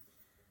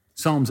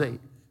 Psalms 8.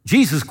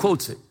 Jesus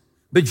quotes it,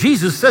 but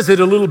Jesus says it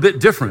a little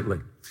bit differently.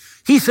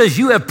 He says,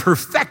 you have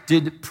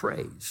perfected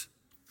praise.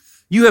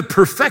 You have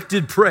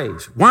perfected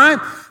praise. Why?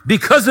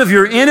 Because of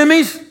your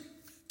enemies,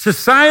 to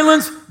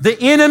silence the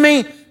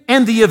enemy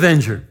and the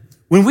avenger.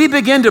 When we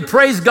begin to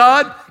praise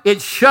God,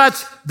 it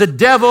shuts the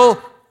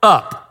devil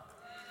up.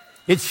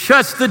 It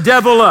shuts the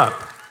devil up.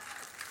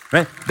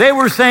 Right? They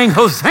were saying,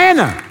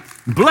 Hosanna,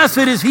 blessed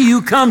is he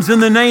who comes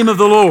in the name of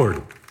the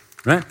Lord.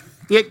 Right?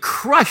 It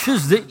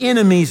crushes the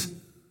enemy's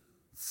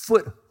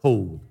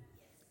foothold.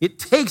 It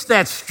takes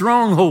that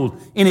stronghold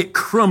and it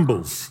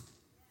crumbles.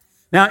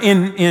 Now,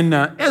 in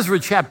Ezra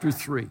chapter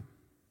 3,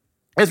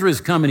 Ezra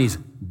is coming, he's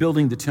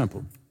building the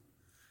temple.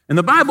 And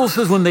the Bible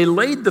says when they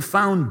laid the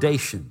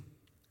foundation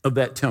of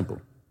that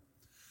temple,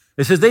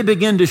 it says they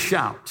began to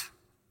shout.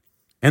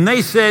 And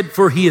they said,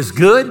 for he is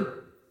good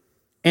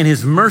and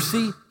his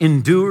mercy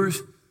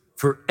endures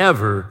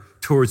forever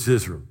towards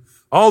Israel.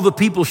 All the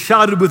people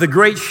shouted with a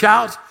great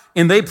shout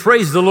and they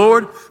praised the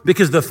Lord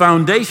because the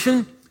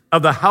foundation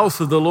of the house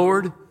of the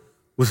Lord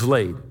was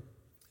laid.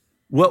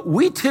 What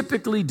we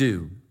typically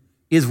do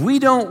is we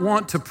don't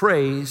want to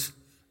praise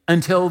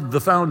until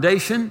the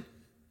foundation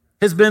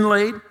has been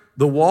laid,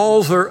 the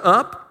walls are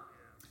up,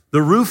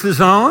 the roof is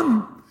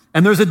on,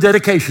 and there's a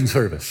dedication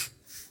service.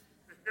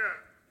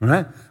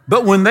 Right?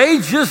 But when they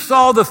just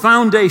saw the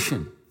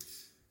foundation,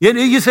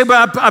 you say,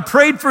 but I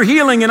prayed for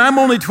healing and I'm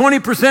only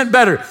 20%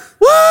 better.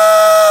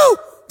 Woo!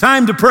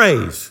 Time to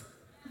praise.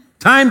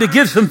 Time to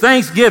give some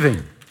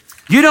thanksgiving.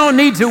 You don't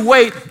need to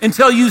wait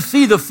until you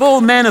see the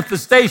full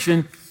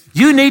manifestation.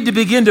 You need to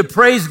begin to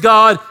praise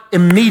God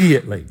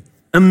immediately.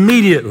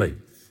 Immediately.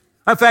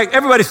 In fact,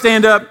 everybody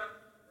stand up.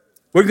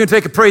 We're going to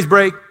take a praise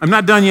break. I'm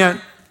not done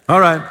yet. All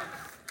right.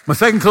 My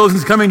second closing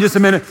is coming in just a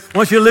minute. I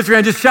want you to lift your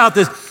hand and just shout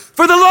this.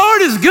 For the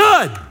Lord is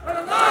good.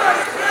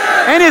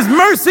 And his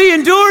mercy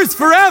endures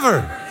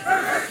forever.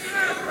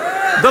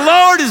 The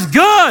Lord is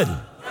good.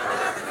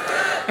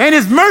 And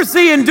his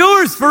mercy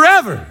endures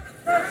forever.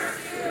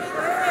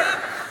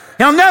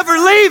 He'll never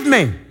leave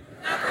me.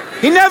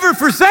 He never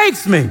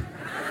forsakes me.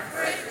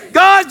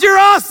 God, you're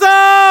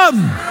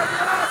awesome.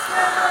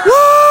 Woo!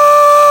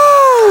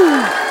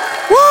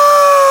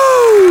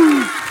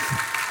 Woo!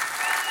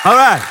 All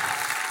right.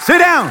 Sit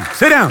down.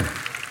 Sit down.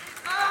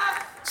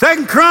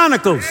 2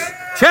 Chronicles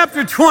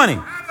chapter 20.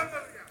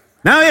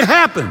 Now it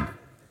happened.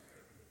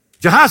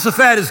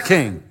 Jehoshaphat is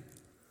king.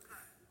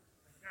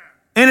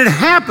 And it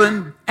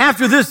happened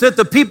after this that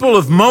the people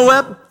of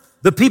Moab,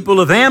 the people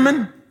of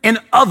Ammon, and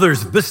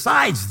others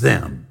besides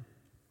them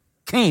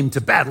came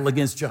to battle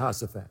against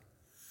Jehoshaphat.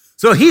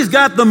 So he's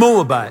got the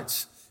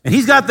Moabites, and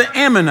he's got the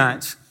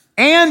Ammonites,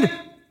 and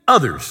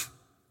others.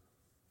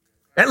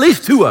 At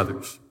least two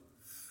others.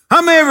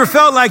 How many ever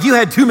felt like you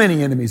had too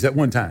many enemies at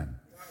one time?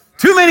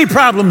 Too many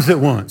problems at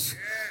once.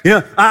 You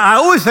know, I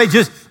always say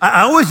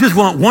I always just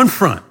want one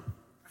front.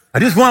 I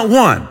just want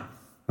one.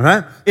 All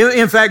right?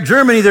 In fact,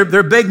 Germany,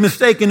 their big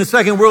mistake in the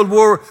Second World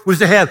War was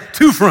to have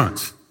two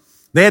fronts.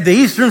 They had the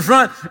Eastern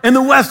Front and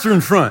the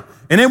Western Front,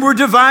 and they were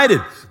divided.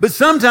 But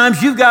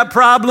sometimes you've got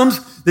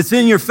problems that's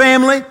in your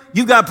family.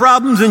 You've got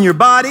problems in your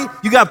body.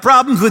 You got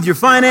problems with your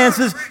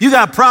finances. You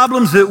got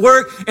problems at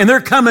work, and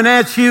they're coming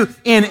at you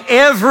in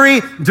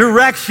every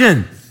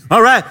direction.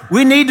 All right,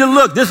 we need to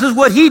look. This is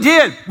what he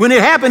did. When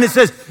it happened, it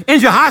says, and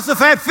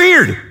Jehoshaphat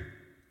feared.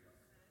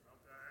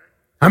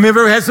 How many of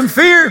you ever had some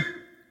fear?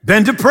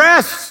 been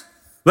depressed.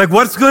 Like,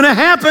 what's going to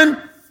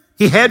happen?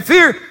 He had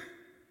fear.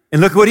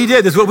 And look what he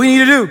did. This is what we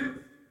need to do.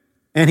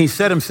 And he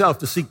set himself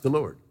to seek the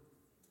Lord.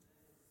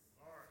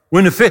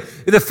 When the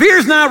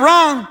fear's not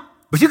wrong,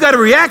 but you got to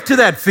react to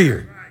that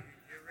fear.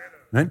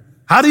 Right?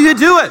 How do you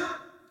do it?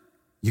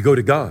 You go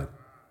to God,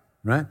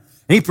 right?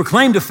 And he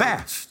proclaimed a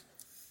fast.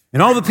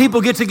 And all the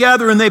people get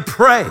together and they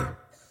pray.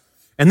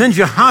 And then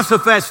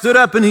Jehoshaphat stood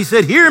up and he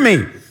said, hear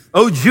me,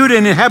 O Judah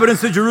and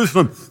inhabitants of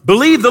Jerusalem.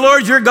 Believe the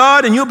Lord your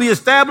God and you'll be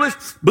established.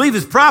 Believe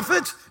his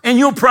prophets and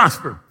you'll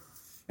prosper.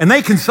 And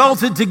they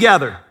consulted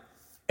together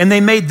and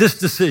they made this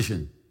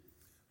decision.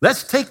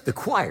 Let's take the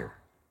choir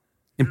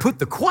and put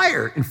the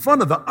choir in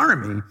front of the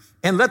army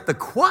and let the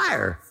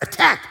choir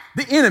attack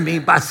the enemy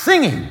by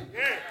singing.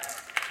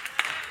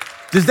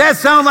 Does that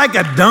sound like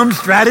a dumb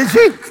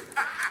strategy?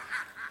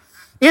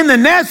 In the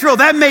natural,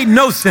 that made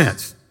no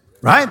sense,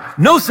 right?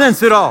 No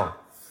sense at all.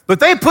 But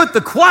they put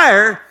the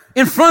choir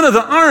in front of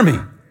the army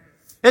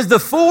as the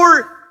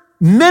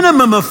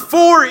minimum of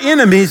four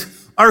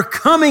enemies are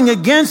coming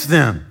against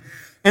them.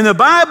 And the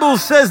Bible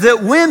says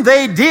that when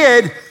they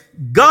did,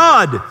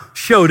 God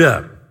showed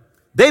up.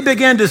 They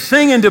began to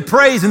sing and to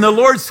praise, and the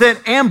Lord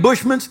sent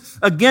ambushments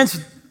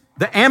against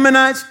the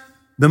Ammonites,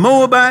 the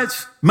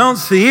Moabites, Mount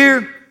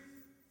Seir,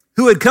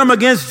 who had come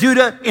against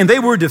Judah, and they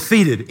were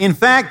defeated. In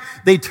fact,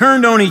 they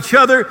turned on each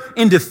other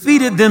and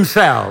defeated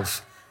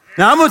themselves.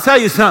 Now, I'm going to tell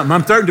you something.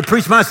 I'm starting to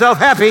preach myself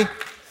happy.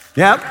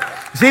 Yep.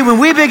 See, when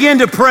we begin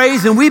to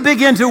praise and we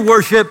begin to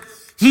worship,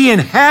 he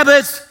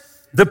inhabits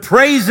the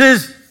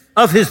praises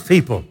of his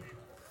people.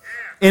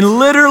 And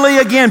literally,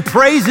 again,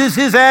 praises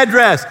his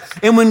address.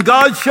 And when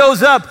God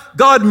shows up,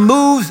 God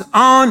moves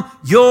on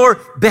your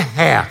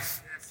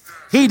behalf.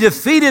 He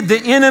defeated the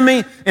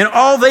enemy, and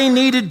all they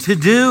needed to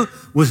do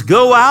was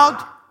go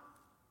out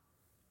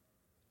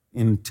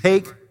and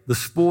take the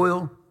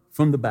spoil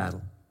from the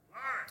battle.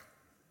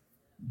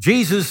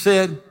 Jesus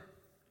said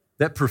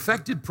that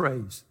perfected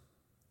praise,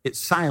 it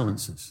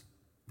silences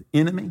the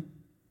enemy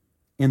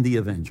and the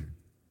avenger.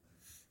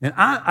 And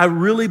I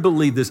really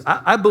believe this.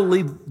 I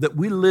believe that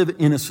we live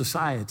in a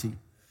society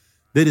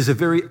that is a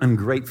very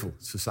ungrateful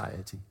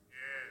society.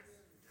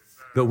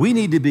 But we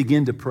need to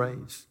begin to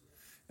praise,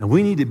 and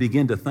we need to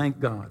begin to thank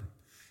God.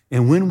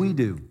 And when we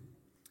do,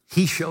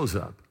 he shows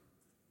up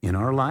in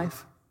our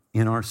life,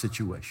 in our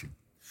situation.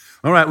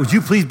 All right, would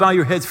you please bow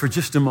your heads for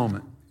just a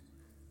moment?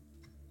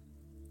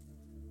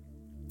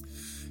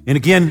 And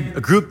again,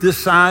 a group this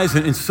size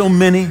and so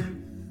many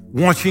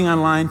watching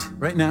online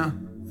right now,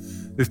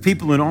 there's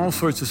people in all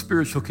sorts of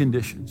spiritual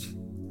conditions.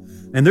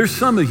 And there's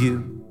some of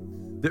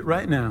you that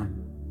right now,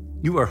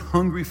 you are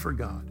hungry for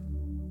God.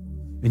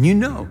 And you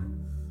know,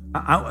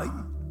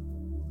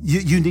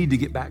 you need to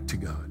get back to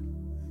God.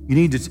 You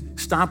need to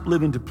stop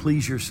living to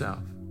please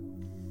yourself.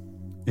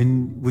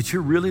 And what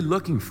you're really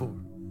looking for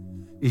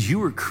is you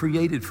were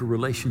created for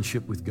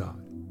relationship with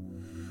God.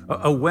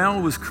 A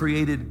whale was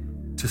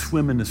created to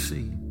swim in the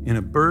sea, and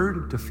a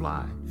bird to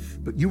fly,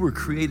 but you were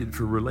created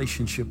for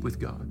relationship with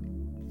God.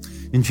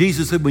 And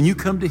Jesus said, when you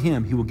come to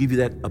him, he will give you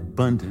that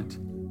abundant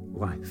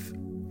life.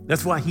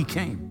 That's why he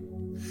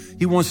came.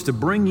 He wants to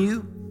bring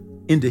you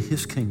into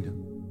his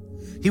kingdom.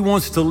 He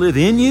wants to live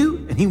in you,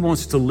 and he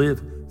wants to live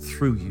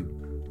through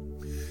you.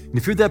 And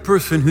if you're that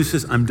person who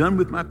says, I'm done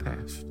with my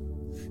past,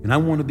 and I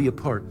want to be a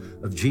part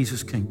of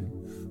Jesus'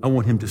 kingdom, I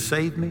want him to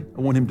save me,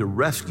 I want him to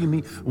rescue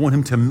me, I want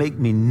him to make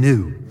me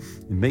new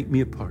and make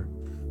me a part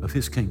of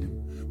his kingdom.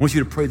 I want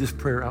you to pray this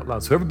prayer out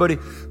loud. So everybody,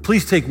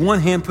 please take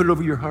one hand, put it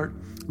over your heart,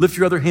 lift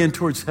your other hand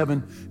towards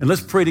heaven, and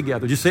let's pray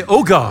together. Just say,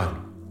 oh God,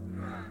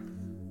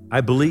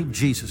 I believe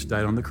Jesus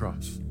died on the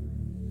cross.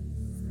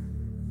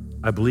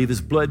 I believe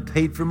his blood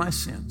paid for my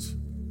sins.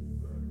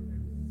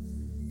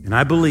 And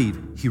I believe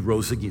he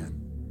rose again.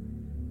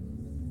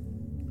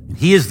 And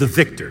he is the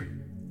victor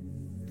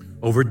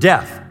over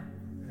death,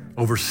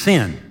 over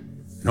sin,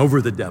 and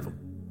over the devil.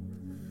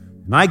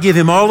 And I give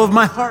him all of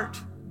my heart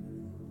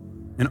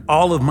and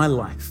all of my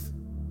life.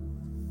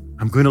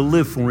 I'm going to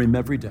live for him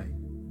every day.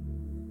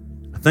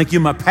 I thank you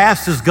my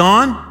past is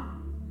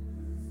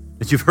gone,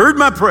 that you've heard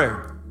my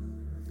prayer,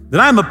 that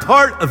I'm a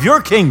part of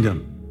your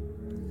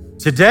kingdom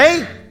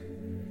today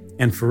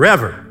and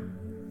forever.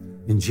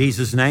 In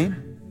Jesus' name,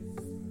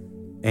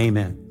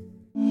 amen.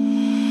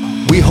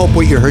 We hope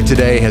what you heard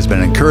today has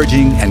been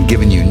encouraging and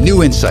given you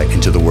new insight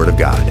into the Word of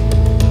God.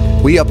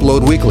 We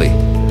upload weekly,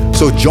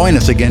 so join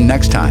us again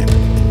next time.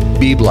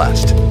 Be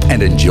blessed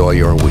and enjoy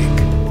your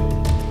week.